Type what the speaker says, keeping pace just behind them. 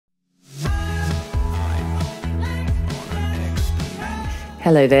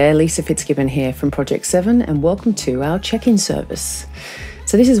Hello there, Lisa Fitz here from Project 7 and welcome to our check-in service.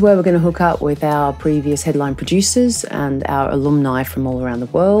 So this is where we're going to hook up with our previous headline producers and our alumni from all around the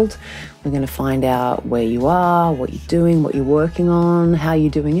world. We're going to find out where you are, what you're doing, what you're working on, how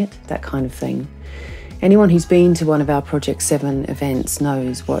you're doing it, that kind of thing. Anyone who's been to one of our Project 7 events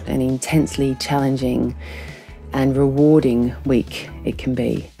knows what an intensely challenging and rewarding week it can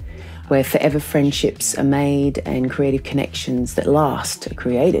be, where forever friendships are made and creative connections that last are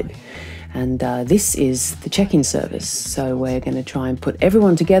created. And this is the check-in service. So we're going to try and put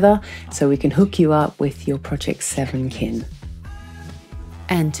everyone together so we can hook you up with your Project 7 kin.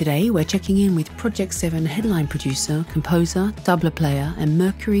 And today we're checking in with Project 7 headline producer, composer, tabla player and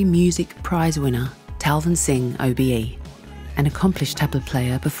Mercury Music Prize winner, Talvin Singh OBE. An accomplished tabla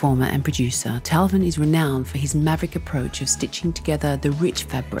player, performer and producer, Talvin is renowned for his maverick approach of stitching together the rich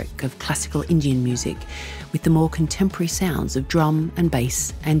fabric of classical Indian music with the more contemporary sounds of drum and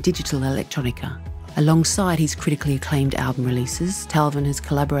bass and digital electronica. Alongside his critically acclaimed album releases, Talvin has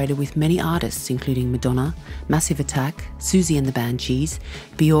collaborated with many artists including Madonna, Massive Attack, Susie and the Banshees,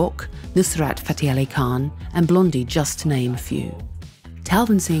 Bjork, Nusrat Fateh Ali Khan and Blondie, just to name a few.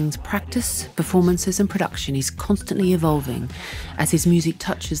 Talvin Singh's practice, performances and production is constantly evolving as his music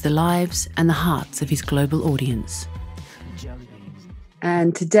touches the lives and the hearts of his global audience.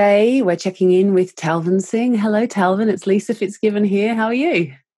 And today we're checking in with Talvin Singh. Hello Talvin, it's Lisa Fitz here. How are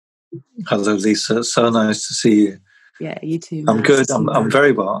you? Hello Lisa, so nice to see you. Yeah, you too. I'm good, I'm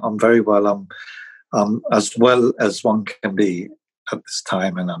very well. I'm as well as one can be at this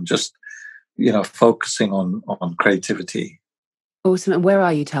time, and I'm just, focusing on creativity. Awesome. And where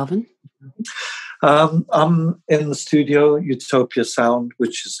are you, Talvin? I'm in the studio, Utopia Sound,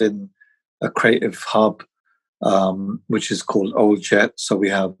 which is in a creative hub, which is called Old Jet. So we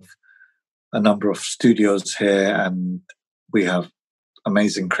have a number of studios here, and we have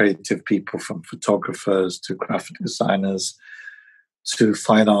amazing creative people, from photographers to graphic designers to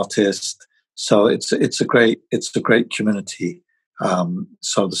fine artists. So it's a great community.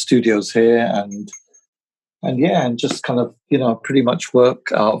 So the studio's here, and just kind of, pretty much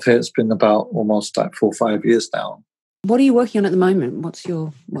work out of here. It's been about almost like 4 or 5 years now. What are you working on at the moment? What's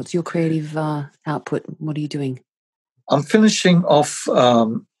your creative output? What are you doing? I'm finishing off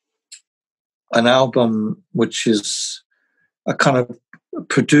an album which is a kind of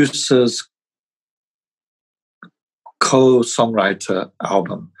producer's co-songwriter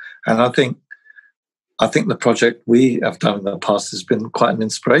album. And I think the project we have done in the past has been quite an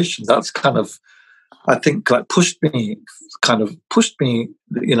inspiration. That's kind of, I think, like pushed me,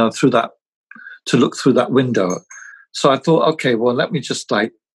 through that, to look through that window. So I thought, okay, well, let me just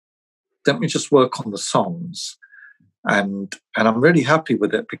work on the songs, and I'm really happy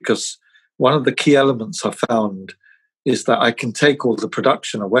with it, because one of the key elements I found is that I can take all the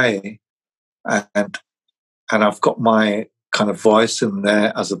production away, and I've got my kind of voice in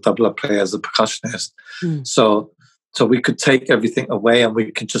there as a tabla player, as a percussionist. So we could take everything away, and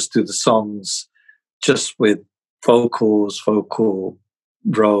we could just do the songs just with vocal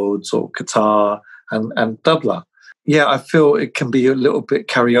Rhodes or guitar and tabla. Yeah, I feel it can be a little bit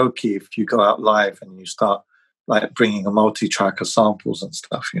karaoke if you go out live and you start like bringing a multi-track of samples and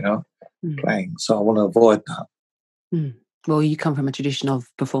stuff, playing. So I want to avoid that. Well, you come from a tradition of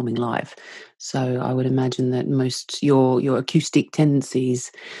performing live, so I would imagine that most your acoustic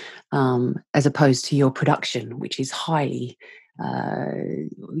tendencies, as opposed to your production, which is highly,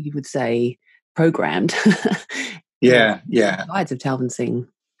 you would say, programmed. Yeah. Sides of Talvin Singh.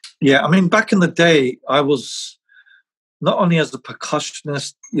 Yeah, I mean, back in the day, I was not only as a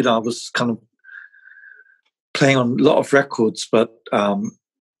percussionist, I was kind of playing on a lot of records, but I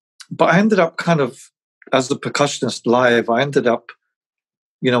ended up kind of, as a percussionist live, I ended up,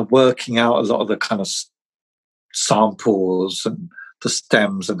 working out a lot of the kind of samples and the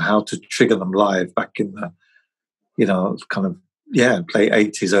stems and how to trigger them live back in the, kind of, late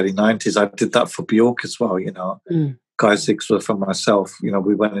 80s, early 90s. I did that for Bjork as well, Guy Zigsworth and myself,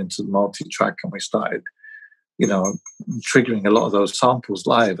 we went into the multi-track and we started, triggering a lot of those samples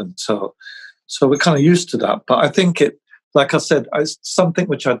live. And so we're kind of used to that. But I think it, like I said, it's something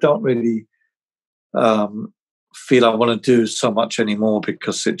which I don't really feel I want to do so much anymore,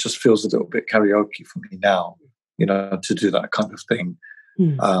 because it just feels a little bit karaoke for me now, to do that kind of thing.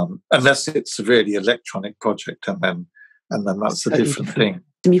 Unless it's a really electronic project, and then that's a different thing.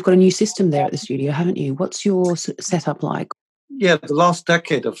 And you've got a new system there at the studio, haven't you? What's your setup like? Yeah, the last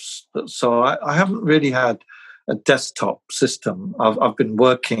decade so I haven't really had a desktop system. I've been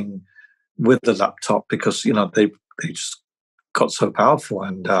working with the laptop because they just got so powerful,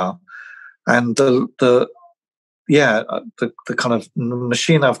 and the the kind of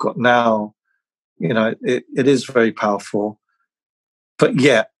machine I've got now, it is very powerful, but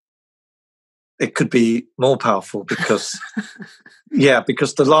yet it could be more powerful because,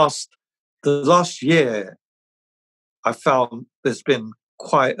 because the last year I found there's been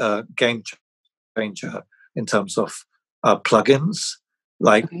quite a game changer in terms of plugins.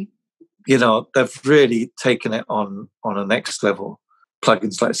 Like, they've really taken it on a next level.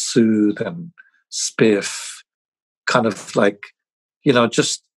 Plugins like Soothe and Spiff, kind of like,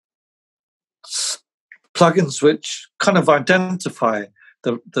 just plugins which kind of identify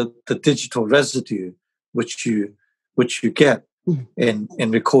the digital residue which you get in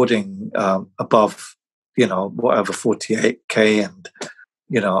recording above, whatever 48K, and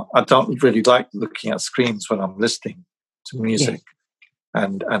I don't really like looking at screens when I'm listening to music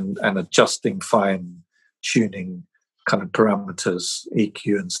and adjusting fine tuning kind of parameters,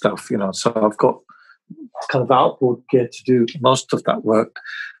 EQ and stuff, so I've got kind of outboard gear to do most of that work.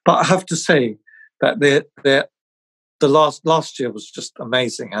 But I have to say that the last year was just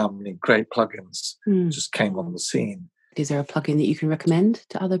amazing how many great plugins just came on the scene. Is there a plugin that you can recommend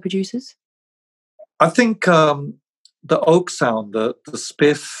to other producers? I think the Oak Sound, the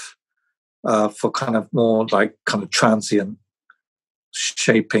Spiff, for kind of more like kind of transient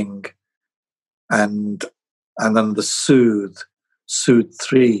shaping, and then the Soothe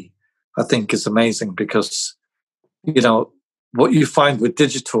 3, I think is amazing because, what you find with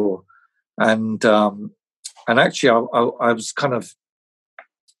digital, and actually I was kind of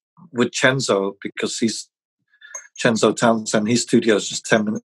with Chenzo, because Chenzo Townsend, his studio is just 10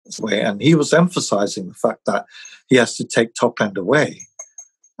 minutes away, and he was emphasizing the fact that he has to take top end away,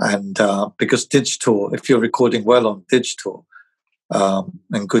 and because digital, if you're recording well on digital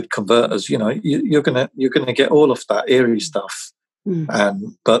and good converters, you're gonna get all of that eerie stuff,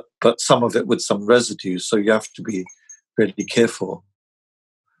 and but some of it with some residue, so you have to be really careful.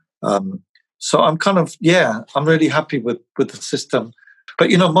 So I'm kind of I'm really happy with the system, but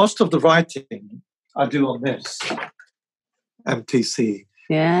most of the writing I do on this MTC.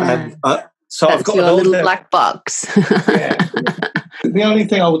 And so that's I've got your an little black box. The only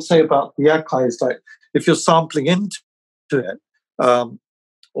thing I would say about the Akai is, like, if you're sampling into it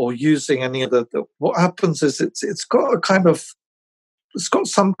or using any of the what happens is it's got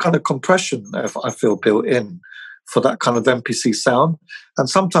some kind of compression, I feel, built in for that kind of MPC sound, and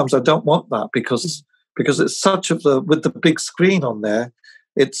sometimes I don't want that because it's such with the big screen on there,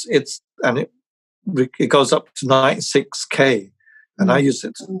 it goes up to 96K, and I use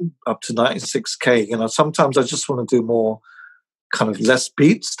it up to 96K. Sometimes I just want to do more kind of less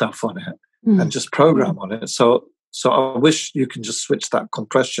beat stuff on it and just program on it. So I wish you can just switch that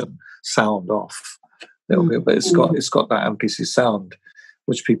compression sound off a little bit, but it's got that MPC sound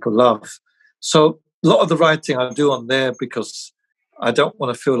which people love. So a lot of the writing I do on there because I don't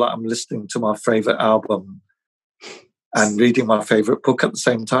want to feel like I'm listening to my favorite album and reading my favorite book at the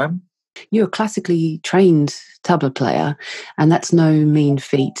same time. You're a classically trained tabla player, and that's no mean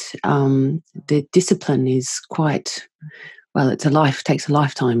feat. The discipline is quite, takes a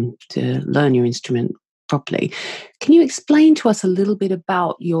lifetime to learn your instrument properly. Can you explain to us a little bit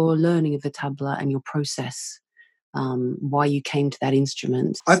about your learning of the tabla and your process, why you came to that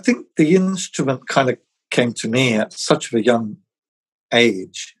instrument? I think the instrument kind of came to me at such a young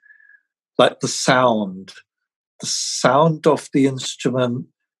age, like the sound of the instrument,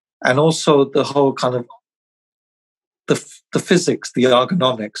 and also the whole kind of the physics, the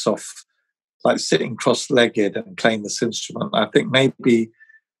ergonomics of like sitting cross-legged and playing this instrument. I think maybe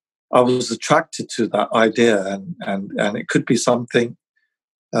I was attracted to that idea, and it could be something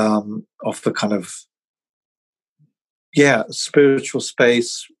of the kind of spiritual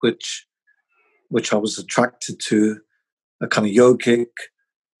space which I was attracted to, a kind of yogic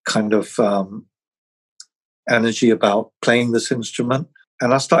kind of energy about playing this instrument.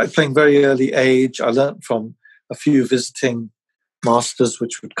 And I started playing very early age. I learned from a few visiting masters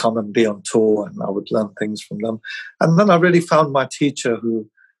which would come and be on tour, and I would learn things from them. And then I really found my teacher who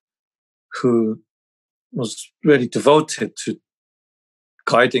was really devoted to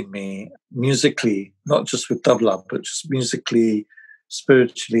guiding me musically, not just with tabla, but just musically,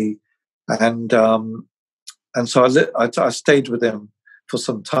 spiritually. And so I stayed with him for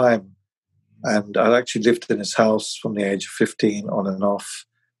some time. And I actually lived in his house from the age of 15 on and off.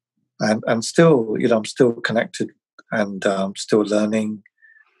 And still, I'm still connected and still learning.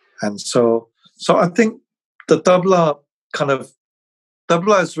 And so I think the tabla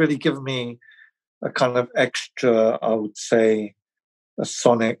has really given me a kind of extra, I would say, a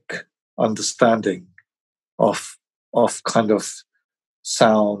sonic understanding of kind of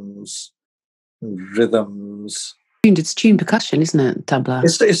sounds, rhythms, It's tuned percussion, isn't it, tabla?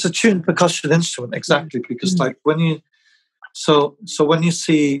 It's a tuned percussion instrument, exactly, because like when you when you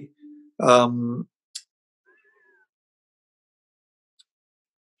see the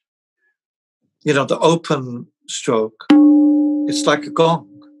open stroke, it's like a gong.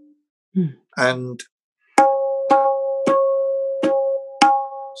 And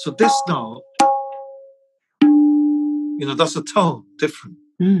so this note, that's a tone different.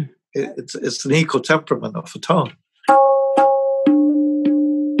 It's an equal temperament of a tone.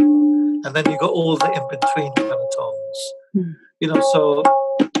 And then you got all the in-between kind of tones.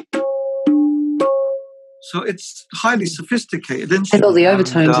 So it's highly sophisticated instrument. And all the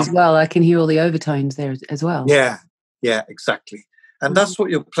overtones as well. I can hear all the overtones there as well. Yeah, exactly. And that's what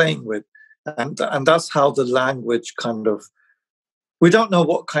you're playing with. And that's how the language kind of, we don't know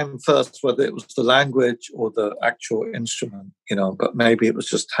what came first, whether it was the language or the actual instrument, but maybe it was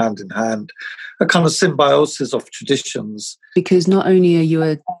just hand in hand, a kind of symbiosis of traditions. Because not only are you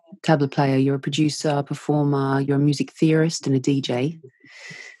a tabla player, you're a producer, performer, you're a music theorist and a DJ.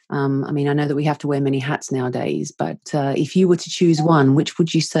 I know that we have to wear many hats nowadays, but if you were to choose one, which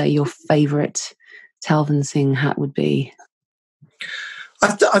would you say your favourite Talvin Singh hat would be?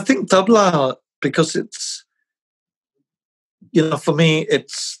 I think tabla, because it's, for me,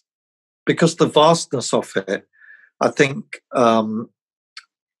 it's because the vastness of it. I think I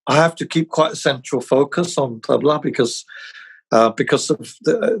have to keep quite a central focus on tabla because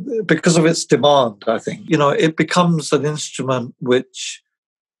of its demand. I think it becomes an instrument which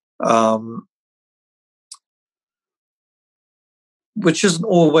isn't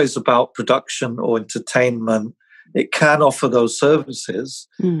always about production or entertainment. It can offer those services,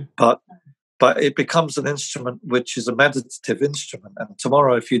 but it becomes an instrument which is a meditative instrument. And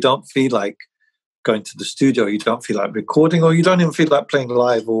tomorrow, if you don't feel like going to the studio, you don't feel like recording, or you don't even feel like playing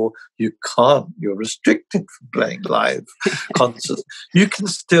live, or you're restricted from playing live concerts, you can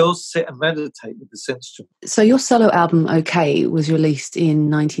still sit and meditate with this instrument. So your solo album, OK, was released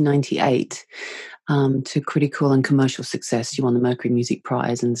in 1998 to critical and commercial success. You won the Mercury Music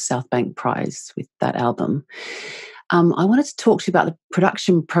Prize and the South Bank Prize with that album. I wanted to talk to you about the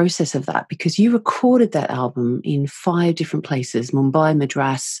production process of that, because you recorded that album in 5 different places: Mumbai,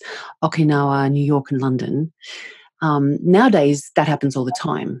 Madras, Okinawa, New York and London. Nowadays, that happens all the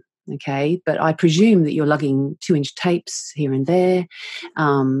time, okay? But I presume that you're lugging 2-inch tapes here and there,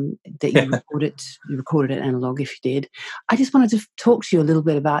 that you recorded it analog if you did. I just wanted to talk to you a little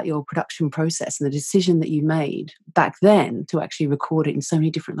bit about your production process and the decision that you made back then to actually record it in so many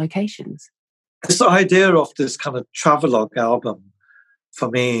different locations. This idea of this kind of travelogue album,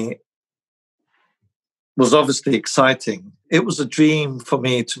 for me, was obviously exciting. It was a dream for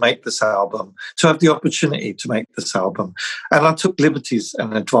me to make this album, to have the opportunity to make this album. And I took liberties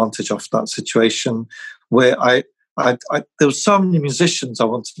and advantage of that situation where there were so many musicians I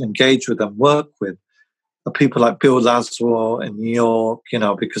wanted to engage with and work with. People like Bill Laswell in New York,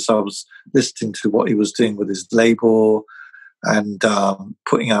 because I was listening to what he was doing with his label, and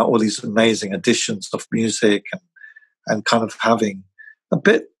putting out all these amazing editions of music and kind of having a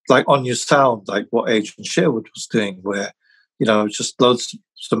bit like On Your Sound, like what Adrian Sherwood was doing, where, just it's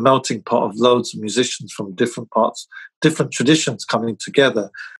a melting pot of loads of musicians from different parts, different traditions coming together.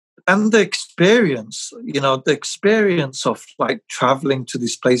 And the experience of like traveling to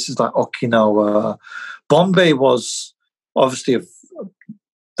these places like Okinawa, Bombay was obviously,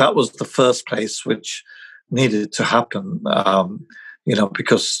 that was the first place which needed to happen,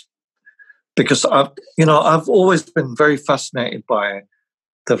 because I've always been very fascinated by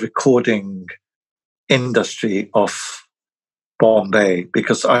the recording industry of Bombay,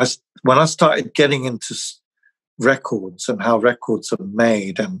 because when I started getting into records and how records are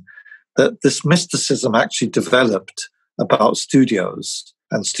made, and that this mysticism actually developed about studios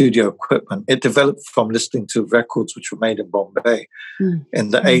and studio equipment. It developed from listening to records which were made in Bombay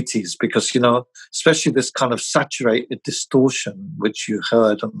in the 80s, because, especially this kind of saturated distortion which you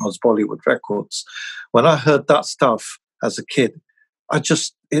heard on those Bollywood records. When I heard that stuff as a kid, it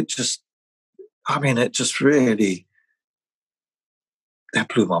just really, it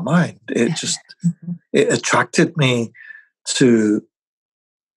blew my mind. It attracted me to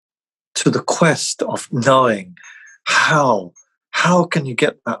the quest of knowing how can you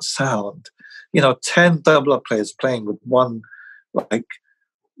get that sound? 10 tabla players playing with one,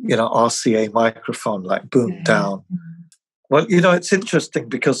 RCA microphone, boom down. Well, it's interesting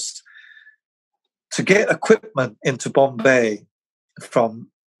because to get equipment into Bombay from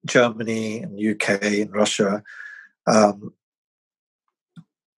Germany and UK and Russia,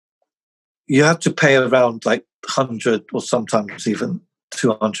 you have to pay around 100 or sometimes even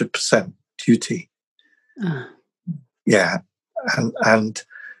 200% duty. Yeah, and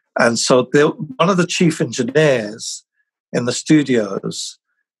so one of the chief engineers in the studios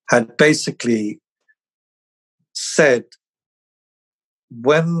had basically said,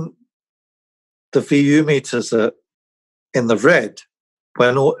 when the VU meters are in the red,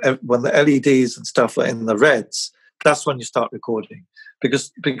 when the LEDs and stuff are in the reds, that's when you start recording,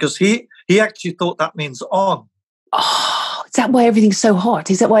 because he actually thought that means on. Oh, is that why everything's so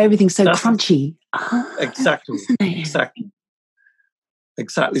hot? Is that why everything's so crunchy? Exactly.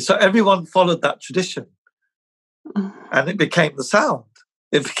 So everyone followed that tradition, and it became the sound.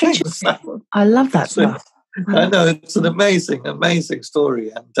 It became the sound. I love that stuff. I know, it's an amazing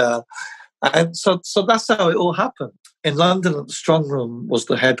story, and so that's how it all happened. In London, the Strong Room was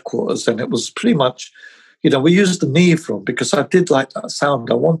the headquarters, and it was pretty much, we used the Neve room because I did like that sound.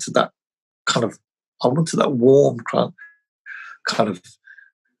 I wanted that warm kind of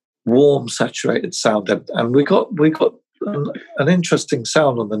warm, saturated sound, and we got an interesting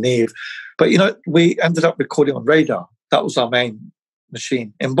sound on the Neve. But we ended up recording on radar. That was our main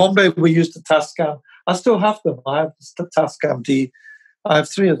machine. In Bombay, we used the Tascam. I still have them. I have the Tascam D. I have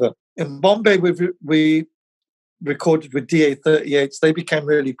 3 of them. In Bombay, we recorded with DA-38s. They became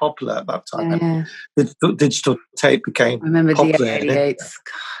really popular at that time. Yeah. Digital tape became popular.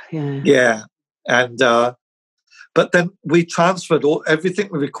 DA-38s. Yeah. And but then we transferred everything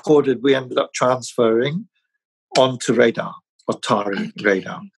we recorded. We ended up transferring onto radar, Atari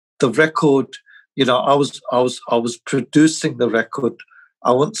radar. The record, I was producing the record.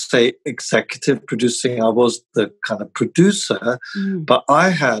 I wouldn't say executive producing. I was the kind of producer, but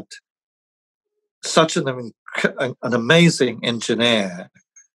I had such an amazing engineer,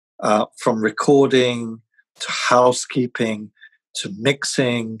 from recording to housekeeping to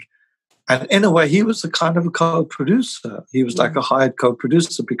mixing. And in a way, he was a kind of a co-producer. He was like a hired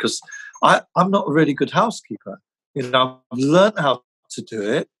co-producer, because I'm not a really good housekeeper. I've learned how to do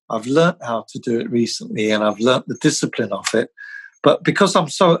it. I've learned how to do it recently, and I've learned the discipline of it. But because I'm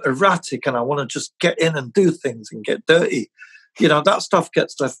so erratic and I want to just get in and do things and get dirty, that stuff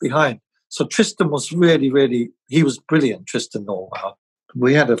gets left behind. So Tristan was really, he was brilliant, Tristan Norwell.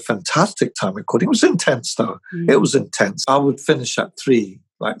 We had a fantastic time recording. It was intense, though. It was intense. I would finish at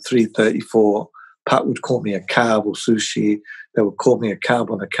 3:34. Pat would call me a cab or sushi. They would call me a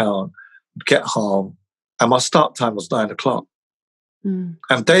cab on account. I'd get home, and my start time was 9 o'clock.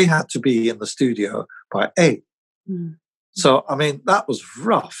 And they had to be in the studio by 8. So, that was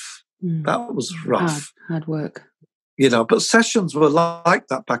rough. That was rough. Hard work. But sessions were like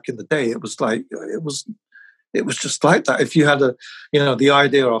that back in the day. It was like, it was just like that. If you had the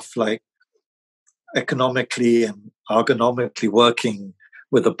idea of like economically and ergonomically working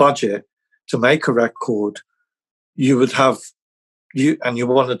with a budget to make a record, you would have you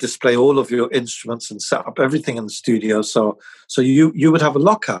want to display all of your instruments and set up everything in the studio. So you would have a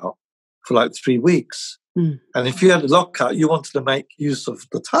lockout for like 3 weeks. And if you had a lockout, you wanted to make use of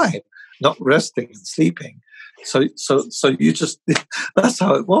the time, not resting and sleeping. So you just, that's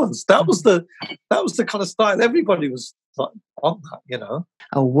how it was. That was the kind of style. Everybody was on that,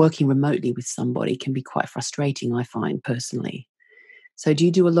 Oh, working remotely with somebody can be quite frustrating, I find, personally. So do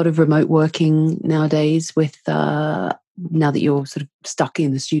you do a lot of remote working nowadays with, now that you're sort of stuck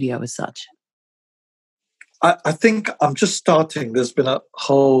in the studio as such? I think I'm just starting. There's been a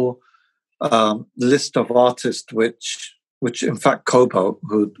whole list of artists, which in fact Kobo,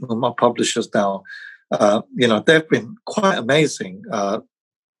 who are my publishers now, they've been quite amazing at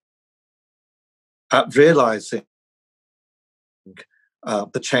realizing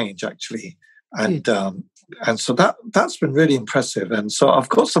the change, actually, and so that's been really impressive. And so I've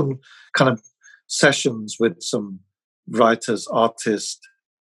got some kind of sessions with some artist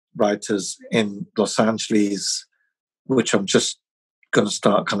writers in Los Angeles, which I'm just going to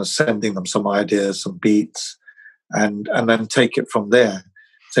start kind of sending them some ideas, some beats, and then take it from there.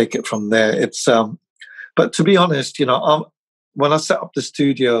 It's but to be honest, when I set up the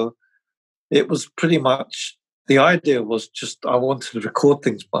studio, it was pretty much, the idea was just I wanted to record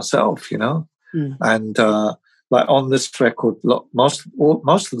things myself, and like on this record, most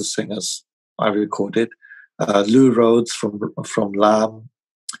of the singers I recorded. Lou Rhodes from Lamb,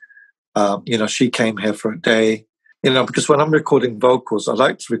 she came here for a day. Because when I'm recording vocals, I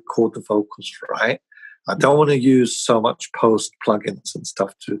like to record the vocals right. I don't want to use so much post plugins and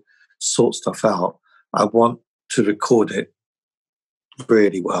stuff to sort stuff out. I want to record it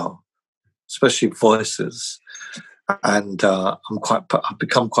really well, especially voices. And I've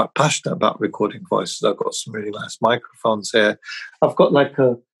become quite passionate about recording voices. I've got some really nice microphones here. I've got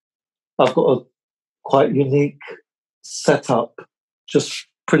a quite unique setup, just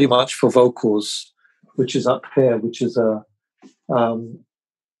pretty much for vocals, which is up here, which is um,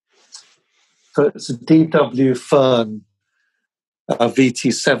 so it's a DW Fern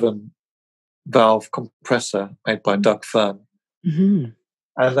VT7 valve compressor made by Doug Fern. Mm-hmm.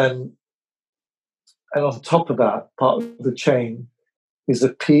 And on top of that, part of the chain is a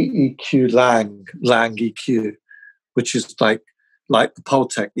PEQ Lang EQ, which is like the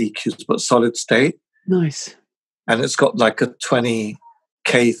Pultec EQs, but solid state. Nice. And it's got like a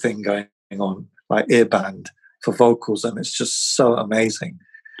 20K thing going on, like earband for vocals, and it's just so amazing.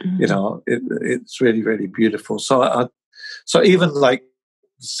 You know, it's really, really beautiful. So even like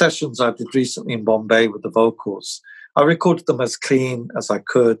sessions I did recently in Bombay with the vocals, I recorded them as clean as I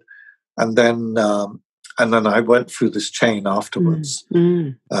could, and then I went through this chain afterwards,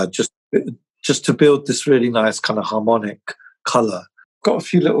 just to build this really nice kind of harmonic color. Got a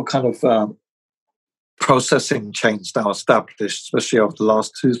few little kind of processing chains now established, especially over the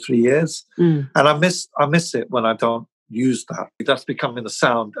last 2-3 years, and I miss it when I don't use that. That's becoming the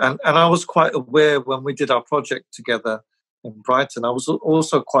sound, and I was quite aware when we did our project together in Brighton. I was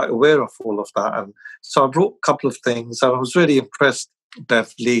also quite aware of all of that, and so I brought a couple of things. And I was really impressed.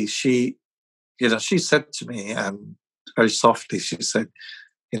 Bev Lee, she said to me, and very softly, she said,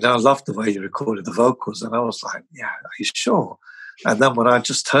 I love the way you recorded the vocals. And I was like, yeah, are you sure? And then when I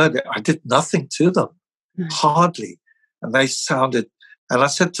just heard it, I did nothing to them, hardly, and they sounded. And I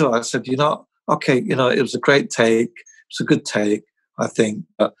said to her, okay, it was a great take. It's a good take, I think.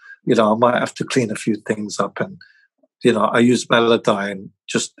 But, I might have to clean a few things up. And, I use Melodyne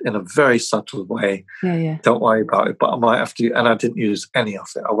just in a very subtle way. Yeah. Don't worry about it. But I might have to. And I didn't use any of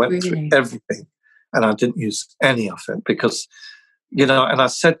it. I went through everything, and I didn't use any of it because, and I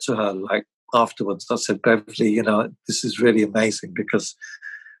said to her, like, afterwards, I said, Beverly, this is really amazing because,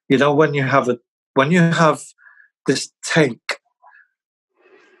 when you have this take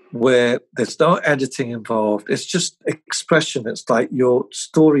where there's no editing involved, it's just expression. It's like your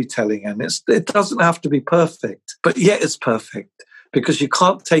storytelling, and it doesn't have to be perfect, but yet it's perfect because you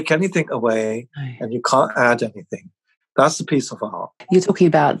can't take anything away and you can't add anything. That's a piece of art. You're talking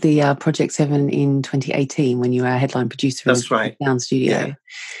about the Project 7 in 2018 when you were a headline producer in the Sound Studio. Yeah.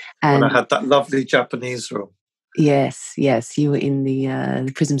 And when I had that lovely Japanese room. Yes. You were in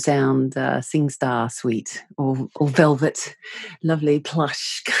the Prism Sound SingStar suite, all velvet, lovely,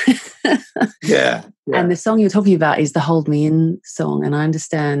 plush. Yeah. And the song you're talking about is the Hold Me In song. And I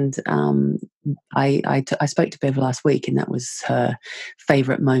understand, I spoke to Bev last week, and that was her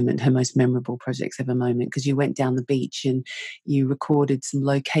favourite moment, her most memorable Project 7 moment, because you went down the beach and you recorded some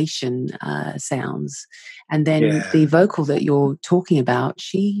location sounds. And then the vocal that you're talking about,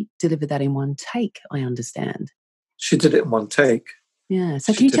 she delivered that in one take, I understand. She did it in one take. Yeah.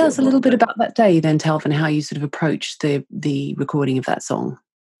 So can you tell us a little bit about that day then, Talvin, how you sort of approached the recording of that song?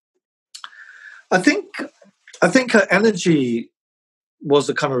 I think her energy was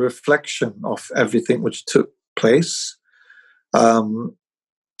a kind of reflection of everything which took place. I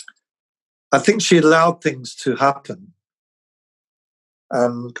think she allowed things to happen.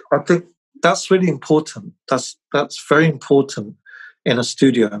 And I think that's really important. That's very important in a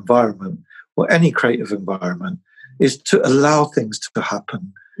studio environment or any creative environment, is to allow things to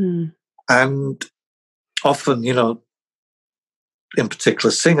happen. And often, in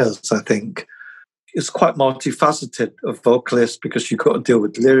particular singers, I think, it's quite multifaceted of vocalists because you've got to deal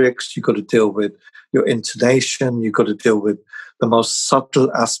with lyrics, you've got to deal with your intonation, you've got to deal with the most subtle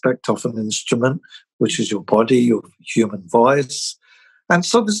aspect of an instrument, which is your body, your human voice. And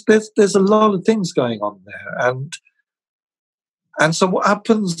so there's a lot of things going on there. And so what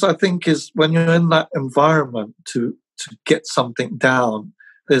happens, I think, is when you're in that environment to get something down,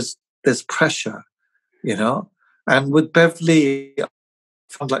 there's pressure, And with Beverly, I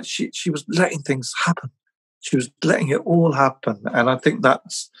felt like she was letting things happen. She was letting it all happen, and I think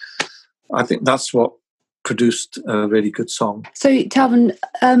that's what produced a really good song. So, Talvin,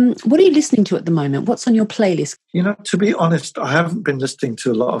 what are you listening to at the moment? What's on your playlist? To be honest, I haven't been listening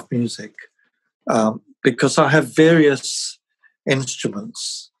to a lot of music because I have various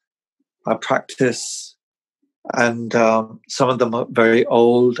instruments I practice, and some of them are very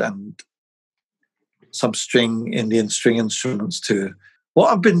old, and some Indian string instruments too.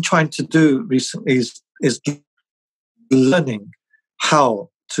 What I've been trying to do recently is learning how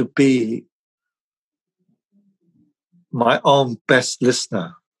to be my own best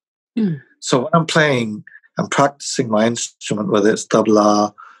listener. So when I'm playing and practicing my instrument, whether it's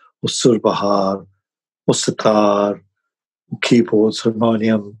tabla or surbahar or sitar, keyboards,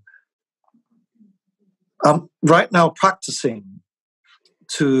 harmonium, I'm right now practicing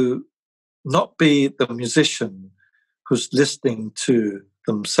to not be the musician who's listening to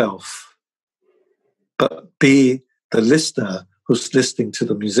themselves. but be the listener who's listening to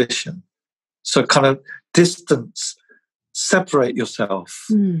the musician. So kind of separate yourself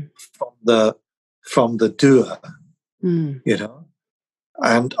from the doer, you know.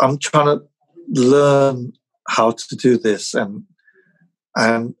 And I'm trying to learn how to do this and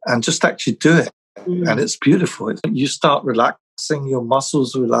just actually do it. And it's beautiful. You start relaxing, your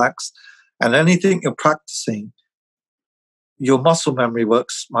muscles relax, and anything you're practicing, your muscle memory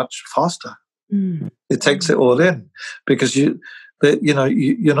works much faster. It takes it all in because you're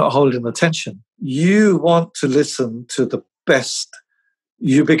not holding attention. You want to listen to the best.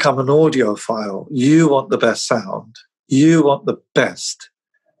 You become an audiophile. You want the best sound. You want the best.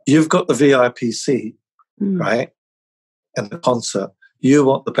 You've got the VIP seat, right? And the concert. You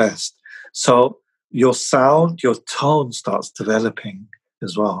want the best. So your sound, your tone starts developing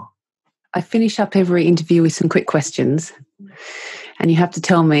as well. I finish up every interview with some quick questions, and you have to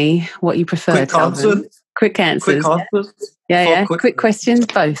tell me what you prefer. Quick answers. Quick answers. Quick answers. Yeah. Quick questions,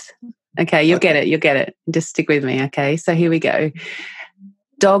 both. Okay, you'll get it. You'll get it. Just stick with me, okay? So here we go.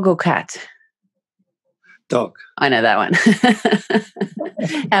 Dog or cat? Dog. I know that one.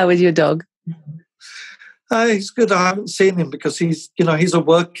 How was your dog? He's good. I haven't seen him because he's a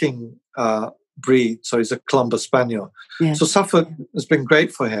working breed, so he's a Clumber Spaniel. Yeah. So Suffolk has been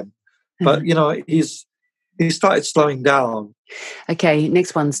great for him, but he started slowing down. Okay,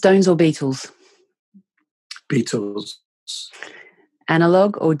 next one: Stones or Beatles? Beatles.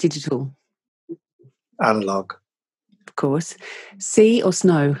 Analog or digital? Analog. Of course. Sea or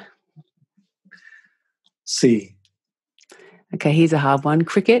snow? Sea. Okay, here's a hard one: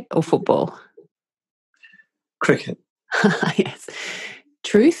 cricket or football? Cricket. Yes.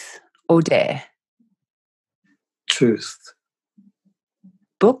 Truth or dare? Truth.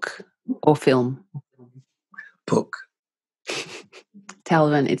 Book or film? Book.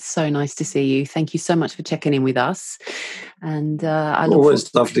 Talvin, it's so nice to see you. Thank you so much for checking in with us. And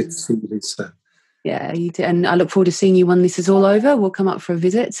always lovely to see you, Lisa. Yeah, you do. And I look forward to seeing you when this is all over. We'll come up for a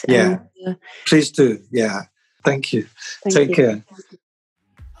visit. Yeah, please do. Yeah, thank you. Take care.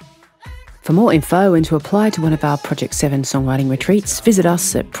 For more info and to apply to one of our Project 7 songwriting retreats, visit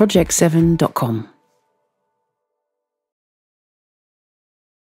us at project7.com.